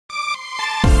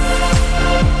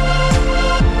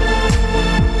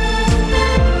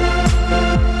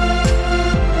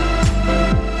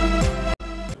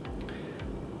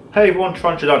Hey everyone,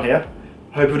 TarantulaDan here.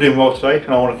 Hope you're doing well today,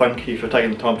 and I want to thank you for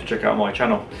taking the time to check out my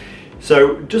channel.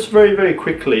 So, just very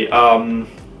quickly, tonight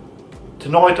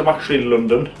I'm actually in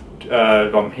London.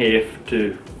 I'm here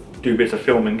to do bits of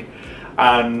filming,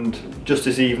 and just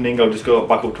this evening I just got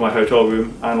back up to my hotel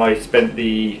room and I spent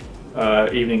the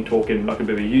evening talking like a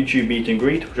bit of a YouTube meet and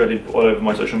greet, which I did all over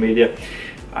my social media,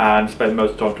 and spent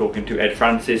most of the time talking to Ed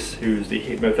Francis, who's the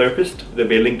hypnotherapist. There'll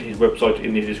be a link to his website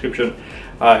in the description.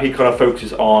 He kind of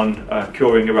focuses on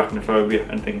curing arachnophobia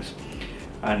and things.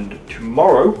 And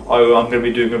tomorrow I'm going to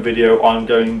be doing a video. I'm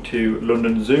going to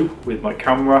London Zoo with my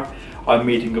camera. I'm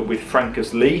meeting up with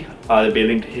Frankus Lee. There'll be a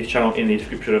link to his channel in the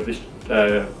description of this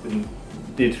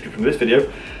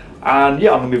video. And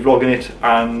yeah, I'm going to be vlogging it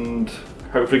and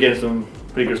hopefully getting some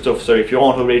pretty good stuff. So if you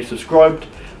aren't already subscribed,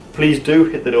 please do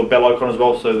hit the little bell icon as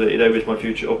well, so that you don't miss my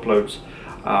future uploads.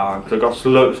 Because I've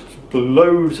got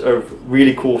loads of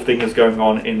really cool things going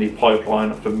on in the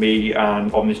pipeline for me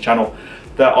and on this channel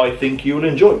that I think you will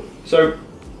enjoy. So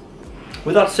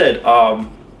with that said,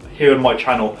 here on my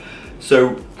channel,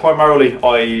 so primarily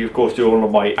I of course do all of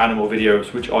my animal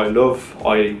videos, which I love.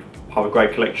 I have a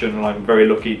great collection and I'm very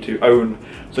lucky to own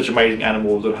such amazing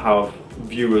animals and have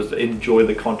viewers that enjoy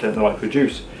the content that I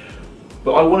produce.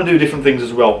 But I want to do different things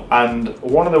as well, and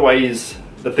one of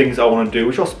the things I want to do,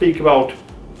 which I'll speak about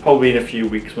probably in a few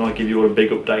weeks when I give you all a big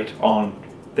update on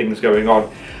things going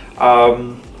on, I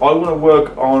want to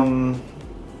work on,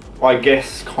 I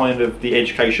guess, kind of the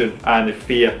education and the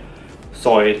fear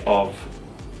side of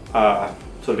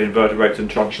sort of invertebrates and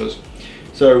tarantulas.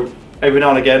 So every now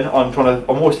and again I'm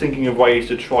always thinking of ways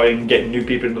to try and get new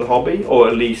people into the hobby, or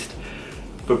at least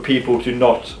for people to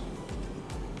not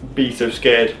be so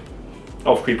scared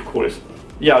of creeper crawlies.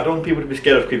 Yeah, I don't want people to be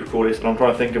scared of creeper crawlies, and I'm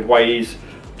trying to think of ways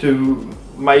to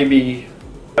maybe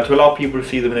to allow people to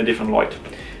see them in a different light.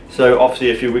 So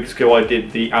obviously a few weeks ago I did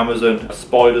the Amazon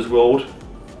Spiders World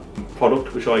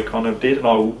product, which I kind of did, and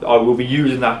I will be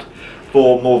using that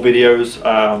for more videos,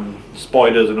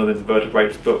 spiders and other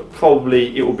invertebrates, but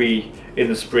probably it will be in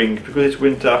the spring because it's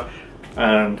winter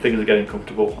and things are getting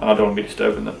comfortable and I don't want to be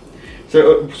disturbing them.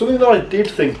 So something that I did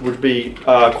think would be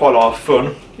quite a lot of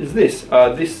fun is this.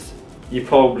 You've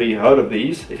probably heard of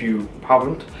these. If you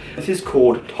haven't, this is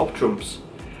called Top Trumps.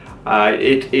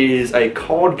 It is a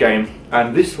card game,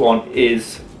 and this one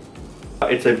is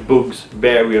it's a Bugz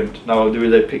variant. Now there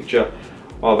is a picture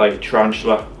of a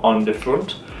tarantula on the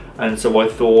front, and so I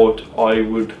thought I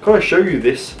would kind of show you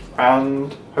this,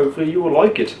 and hopefully you will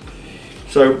like it.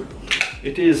 So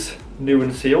it is new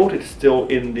and sealed. It's still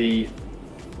in the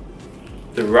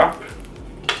wrap.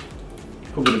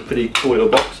 Comes in a pretty cool little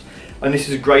box. And this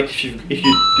is great if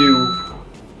you do,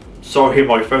 sorry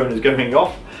my phone is going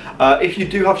off, if you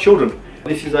do have children.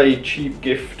 This is a cheap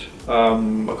gift. I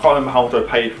can't remember how much I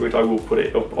paid for it. I will put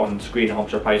it up on screen how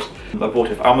much I paid. I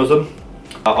bought it off Amazon.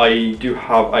 I do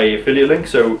have a affiliate link,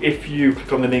 so if you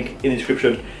click on the link in the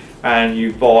description and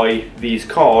you buy these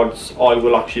cards, I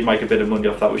will actually make a bit of money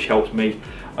off that, which helps me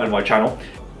and my channel.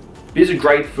 These are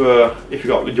great for if you've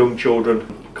got young children,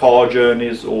 car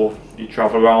journeys, or you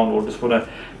travel around or just want to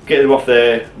get them off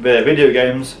their video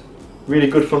games. Really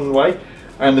good fun way.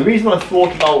 And the reason I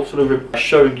thought about sort of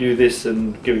showing you this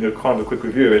and giving a kind of a quick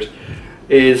review of it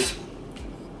is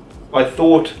I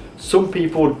thought some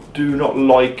people do not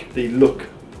like the look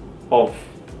of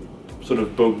sort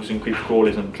of bugs and creeper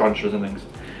crawlies and tarantulas and things.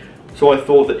 So I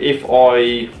thought that if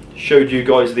I showed you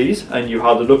guys these and you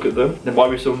had a look at them, there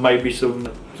might be maybe some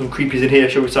creepies in here,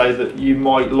 shall we say, that you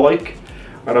might like.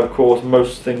 And of course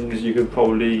most things you could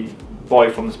probably buy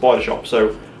from the spider shop,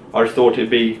 so I just thought it'd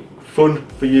be fun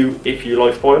for you if you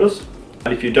like spiders,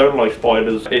 and if you don't like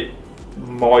spiders it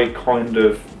might kind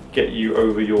of get you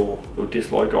over your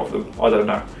dislike of them, I don't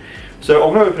know. So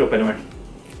I'm going to open it up anyway.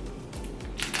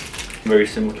 Very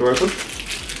simple to open.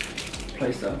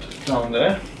 Place that down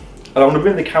there, and I'm going to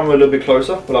bring the camera a little bit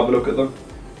closer. We'll have a look at them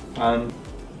and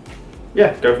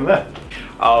yeah, go from there.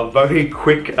 A very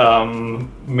quick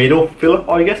middle filler,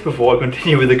 I guess, before I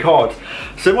continue with the cards.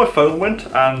 So my phone went,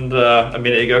 and a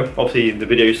minute ago, obviously in the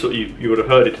video you would have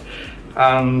heard it,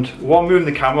 and while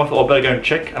moving the camera I thought I'd better go and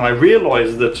check, and I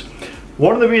realised that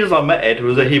one of the reasons I met Ed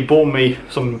was that he bought me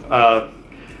some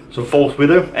false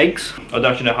widow eggs. I don't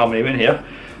actually know how many are in here,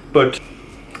 but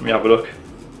let me have a look.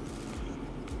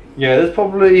 Yeah, there's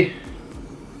probably,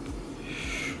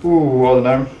 ooh, I don't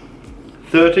know,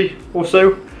 30 or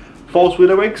so false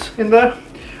widow eggs in there,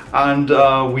 and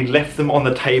we left them on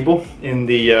the table in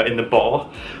the bar,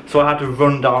 so I had to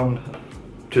run down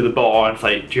to the bar and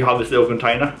say, do you have this little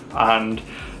container? And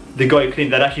the guy who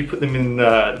cleaned, they'd actually put them in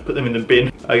the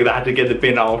bin. They had to get the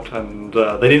bin out, and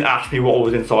they didn't ask me what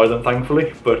was inside them,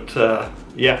 thankfully. But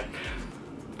yeah,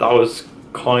 that was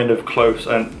kind of close.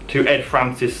 And to Ed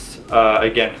Francis,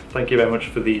 again, thank you very much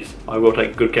for these. I will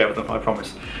take good care of them, I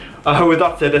promise. With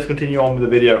that said, let's continue on with the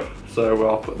video. So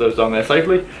I'll put those down there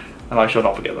safely, and I shall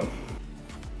not forget them.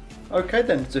 Okay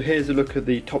then, so here's a look at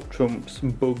the top Trumps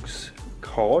Bugz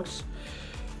cards.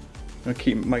 I'm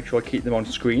going to make sure I keep them on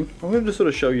screen. I'm going to just sort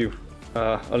of show you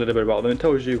a little bit about them. It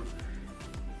tells you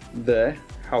there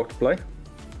how to play.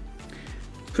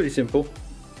 It's pretty simple.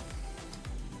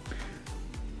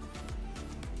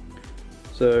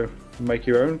 So make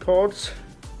your own cards.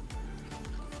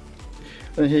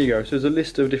 And here you go. So there's a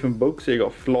list of different bugs. So you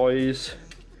got flies,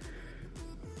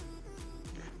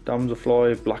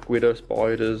 damselfly, black widow,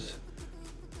 spiders,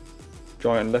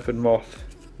 giant leopard moth,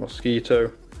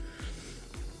 mosquito,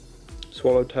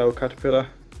 swallowtail caterpillar,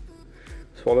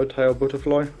 swallowtail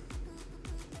butterfly,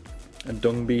 a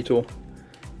dung beetle,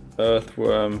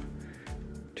 earthworm,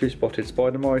 two-spotted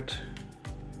spider mite,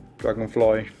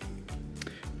 dragonfly,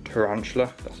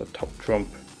 tarantula. That's a top trump.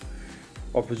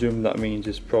 I presume that means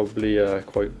it's probably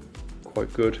quite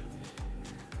good.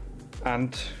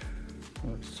 Ant.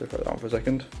 Let's check that out for a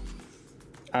second.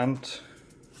 Ant,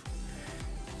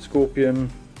 scorpion,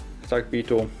 stag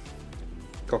beetle,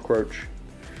 cockroach,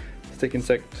 stick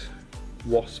insect,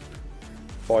 wasp,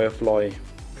 firefly,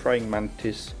 praying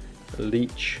mantis,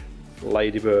 leech,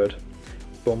 ladybird,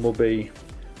 bumblebee,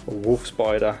 wolf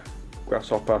spider,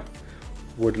 grasshopper,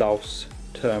 woodlouse,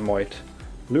 termite,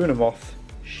 lunar moth,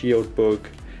 shield bug,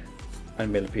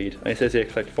 and millipede. And it says here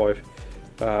collect 5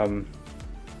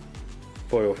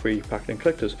 foil free packed in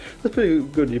collectors. That's pretty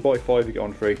good. You buy 5, you get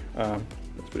on free.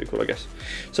 That's pretty cool, I guess.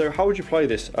 So how would you play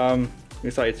this?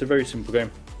 It's a very simple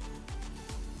game.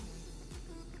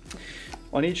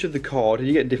 On each of the cards,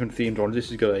 you get different themed ones. This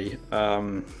has got a,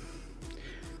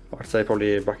 I'd say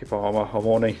probably a Brachypharma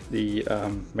Harmony, the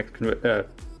Mexican,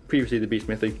 previously the Beast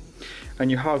Smithy. And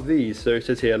you have these, so it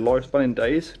says here lifespan in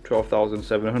days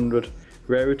 12,700,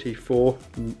 rarity 4,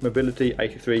 mobility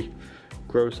 83,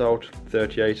 gross out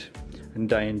 38, and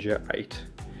danger 8.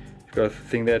 You've got a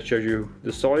thing there to show you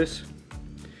the size,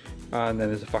 and then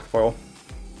there's a fact file.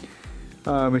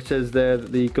 It says there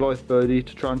that the Goliath birdie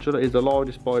tarantula is the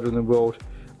largest spider in the world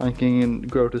and can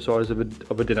grow to the size of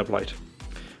a dinner plate.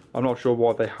 I'm not sure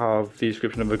why they have the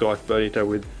description of a Goliath birdie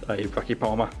with a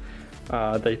Brachypharma.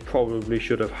 They probably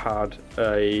should have had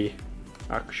a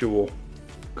actual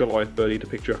Goliath birdie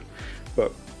picture,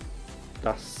 but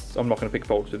I'm not going to pick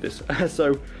faults with this.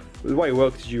 So the way it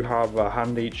works is you have a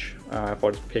hand each. If I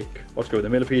just pick, I'll just go with the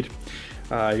millipede.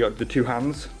 You got the 2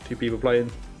 hands, 2 people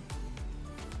playing,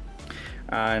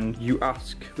 and you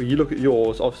ask, when you look at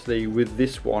yours, obviously with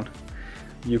this one,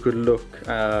 you could look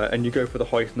and you go for the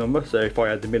highest number. So if I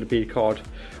had the millipede card,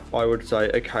 I would say,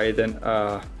 okay, then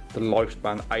the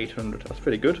lifespan 800, that's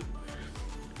pretty good.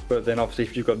 But then obviously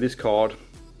if you've got this card,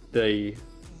 the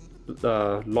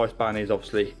lifespan is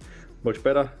obviously much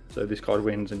better, so this card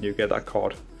wins and you get that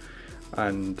card.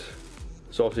 And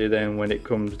so obviously then when it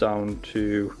comes down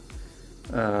to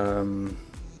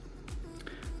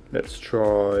let's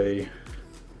try,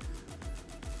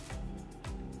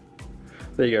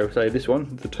 there you go, say this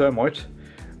one, the termite.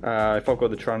 If I've got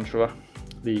the tarantula,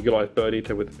 the Goliath bird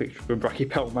eater with the picture of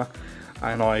Brachypelma,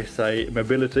 and I say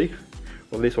mobility,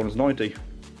 well this one's 90,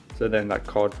 so then that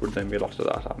card would then be lost to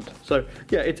that hand. So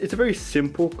yeah, it's a very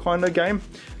simple kind of game,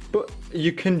 but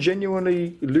you can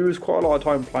genuinely lose quite a lot of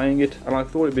time playing it, and I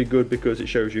thought it'd be good because it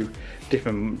shows you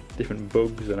different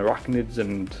bugs and arachnids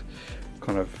and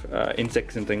kind of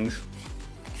insects and things.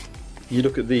 You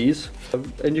look at these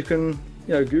and you can,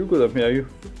 you know, Google them, you know,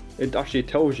 it actually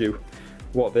tells you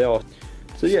what they are.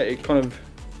 So yeah, it kind of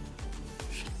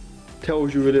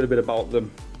tells you a little bit about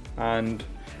them and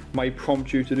may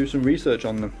prompt you to do some research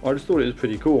on them. I just thought it was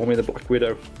pretty cool. I mean, the Black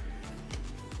Widow,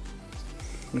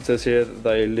 it says here that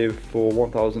they live for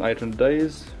 1,800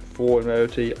 days, 4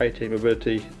 mobility, 18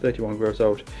 mobility, 31 gross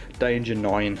out, danger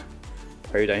 9,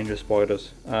 very dangerous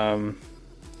spiders.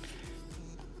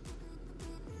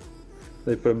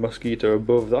 They put a mosquito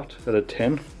above that at a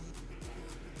 10.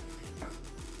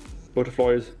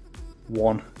 Butterflies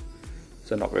 1,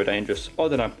 so not very dangerous. I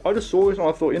don't know, I just saw this and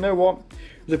I thought, you know what,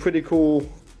 it's a pretty cool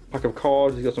pack of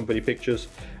cards. It's got some pretty pictures,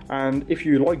 and if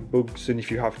you like bugs and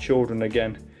if you have children,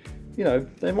 again, you know,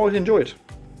 they might enjoy it.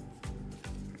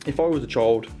 If I was a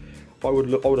child, I would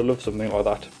have loved something like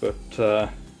that, but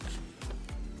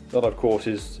that of course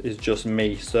is just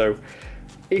me. So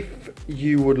if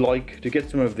you would like to get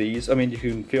some of these, I mean, you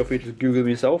can feel free to Google them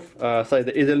yourself. Say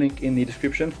there is a link in the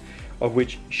description of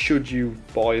which, should you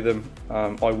buy them,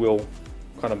 I will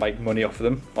kind of make money off of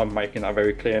them. I'm making that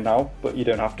very clear now, but you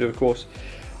don't have to, of course.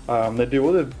 They do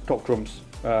other top trumps,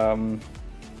 so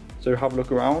have a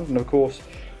look around. And of course,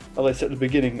 as I said at the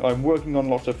beginning, I'm working on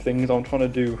lots of things. I'm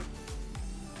trying to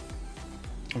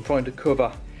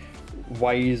cover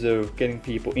ways of getting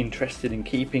people interested in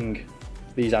keeping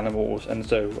these animals, and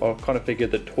so I kind of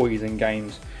figured that toys and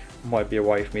games might be a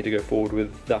way for me to go forward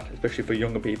with that, especially for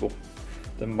younger people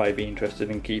that may be interested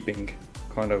in keeping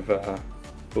kind of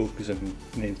bugs and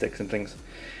insects and things.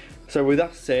 So with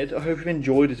that said, I hope you've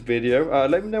enjoyed this video.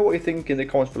 Let me know what you think in the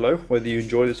comments below, whether you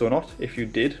enjoyed this or not. If you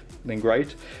did, then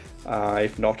great.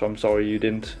 If not, I'm sorry you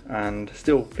didn't. And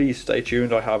still, please stay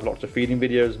tuned. I have lots of feeding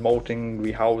videos, molting,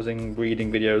 rehousing,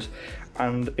 breeding videos,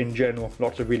 and in general,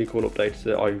 lots of really cool updates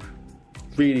that I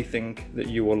really think that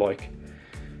you will like.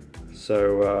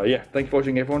 So yeah, thank you for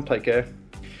watching everyone, take care,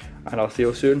 and I'll see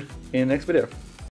you soon in the next video.